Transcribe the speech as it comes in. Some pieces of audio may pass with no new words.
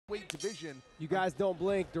weight division. You guys don't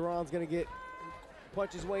blink. Deron's gonna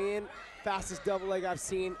punch his way in. Fastest double leg I've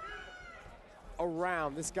seen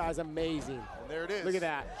around. This guy's amazing. And there it is. Look at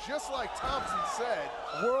that. Just like Thompson said.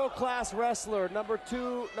 World-class wrestler, number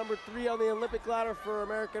 2, number 3 on the Olympic ladder for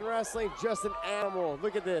American wrestling. Just an animal.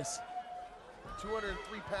 Look at this.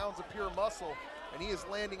 203 pounds of pure muscle, and he is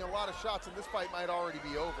landing a lot of shots, and this fight might already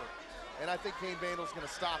be over. And I think Kane Vandal's gonna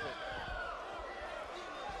stop it.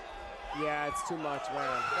 Yeah, it's too much,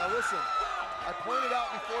 man. Now listen, I pointed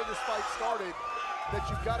out before this fight started that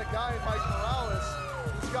you've got a guy in Mike Morales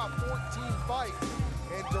who's got 14 fights,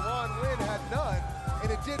 and Deron Winn had none,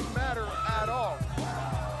 and it didn't matter at all.